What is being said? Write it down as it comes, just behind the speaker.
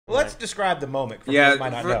Let's describe the moment for those who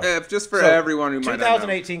might not know. Just for everyone who might not know.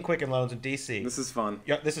 2018 Quicken Loans in D.C. This is fun.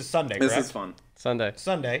 This is Sunday, correct? This is fun.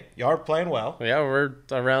 Sunday. Y'all are playing well. Yeah, we're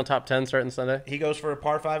around top 10 starting Sunday. He goes for a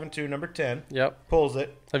par 5 and 2, number 10. Yep. Pulls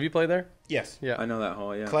it. Have you played there? Yes. Yeah. I know that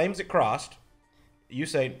hole, yeah. Claims it crossed. You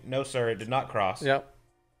say, no, sir, it did not cross. Yep.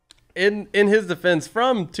 In his defense,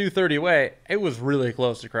 from 230 away, it was really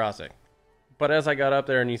close to crossing. But as I got up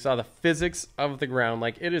there and you saw the physics of the ground,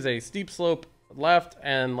 like it is a steep slope left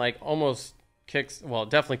and like almost kicks, well, it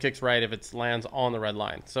definitely kicks right if it lands on the red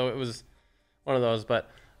line. So it was one of those, but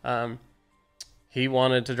he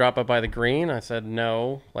wanted to drop up by the green. I said,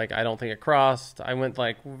 no, like, I don't think it crossed. I went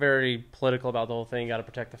like very political about the whole thing. You got to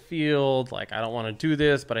protect the field. Like, I don't want to do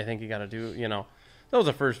this, but I think you got to do, you know, that was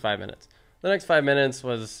the first 5 minutes. The next 5 minutes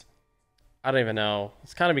was, I don't even know.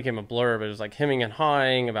 It kind of became a blur, but it was like hemming and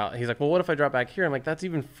hawing about, he's like, well, what if I drop back here? I'm like, that's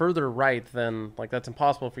even further right than, like, that's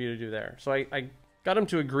impossible for you to do there. So I got him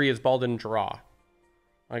to agree his ball didn't draw.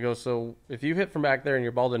 I go, so if you hit from back there and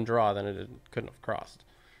your ball didn't draw, then it couldn't have crossed.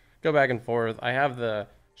 Go back and forth. I have the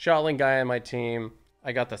shotling guy on my team.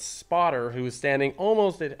 I got the spotter who was standing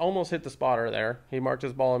almost hit the spotter there. He marked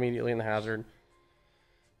his ball immediately in the hazard.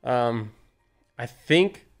 I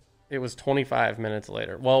think it was 25 minutes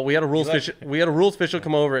later. Well, we had a rules official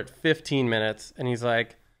come over at 15 minutes, and he's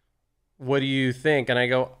like, "What do you think?" And I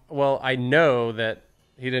go, "Well, I know that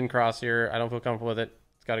he didn't cross here. I don't feel comfortable with it.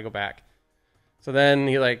 It's got to go back." So then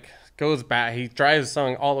he like goes back. He drives the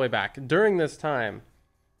song all the way back. During this time,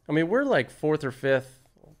 I mean, we're like 4th or 5th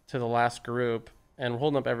to the last group, and we're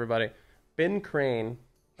holding up everybody. Ben Crane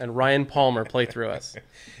and Ryan Palmer play through us.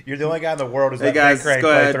 You're the only guy in the world who's let Ben Crane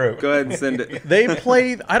play through. Go ahead and send it. They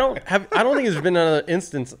played. I don't think there's been another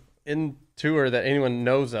instance in tour that anyone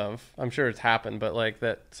knows of. I'm sure it's happened, but like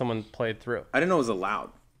that someone played through. I didn't know it was allowed.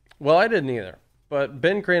 Well, I didn't either. But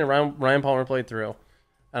Ben Crane and Ryan Palmer played through,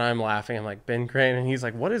 and I'm laughing. I'm like, Ben Crane, and he's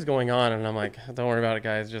like, "What is going on?" And I'm like, "Don't worry about it,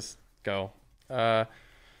 guys. Just go."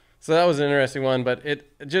 So that was an interesting one, but it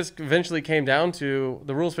just eventually came down to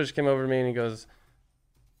the rules official came over to me and he goes,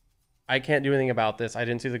 I can't do anything about this. I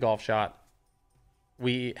didn't see the golf shot.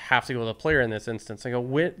 We have to go with the player in this instance. I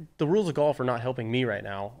go, the rules of golf are not helping me right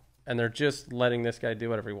now, and they're just letting this guy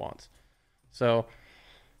do whatever he wants. So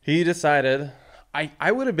he decided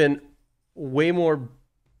I would have been way more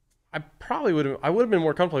I would have been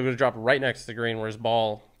more comfortable. He would have dropped right next to the green where his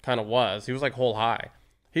ball kind of was. He was like hole high.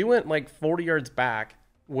 He went like 40 yards back,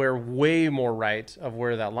 where way more right of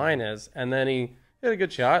where that line is, and then he hit a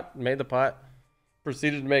good shot, made the putt,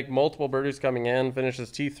 proceeded to make multiple birdies coming in, finishes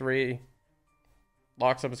T3,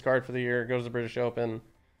 locks up his card for the year, goes to the British Open,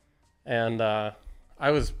 and I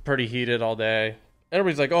was pretty heated all day.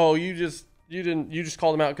 Everybody's like, "Oh, you just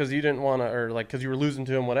called him out because you didn't want to, or like because you were losing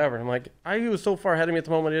to him, whatever." I'm like, he was so far ahead of me at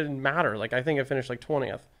the moment, it didn't matter. Like, I think I finished like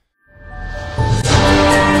 20th.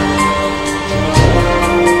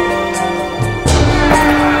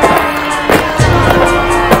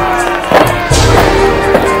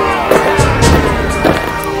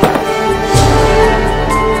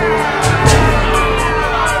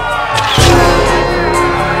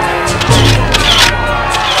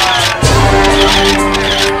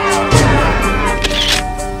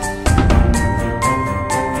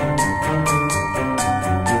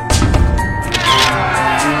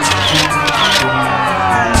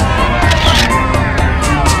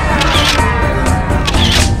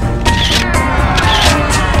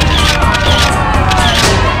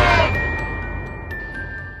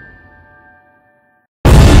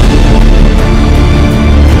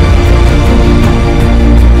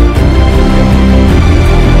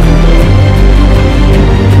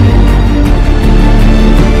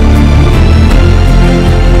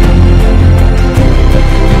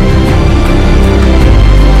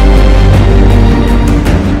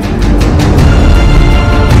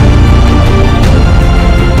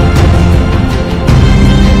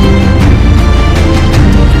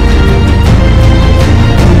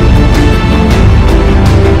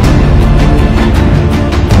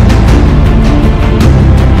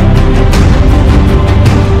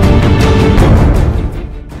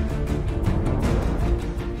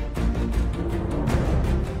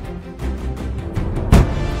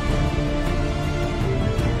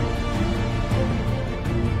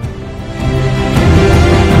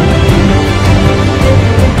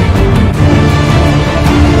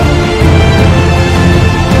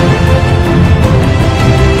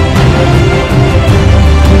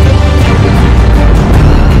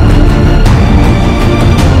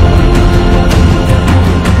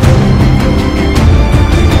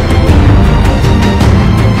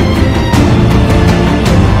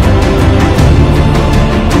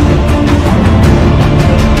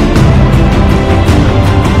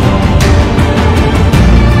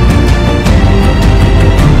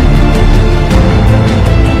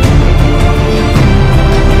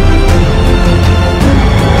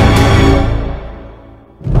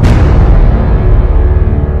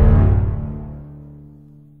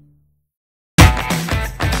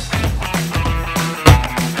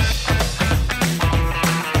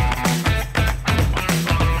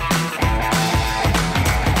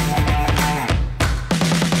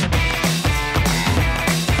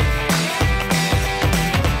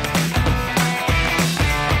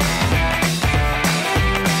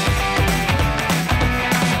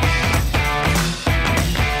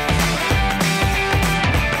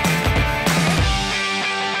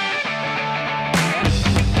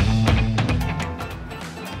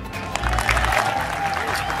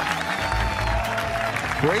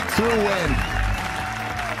 win.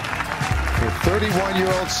 Her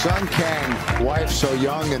 31-year-old son, Kang, wife so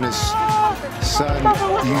young, and his son,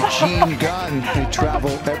 Eugene Gunn, they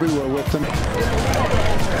travel everywhere with them.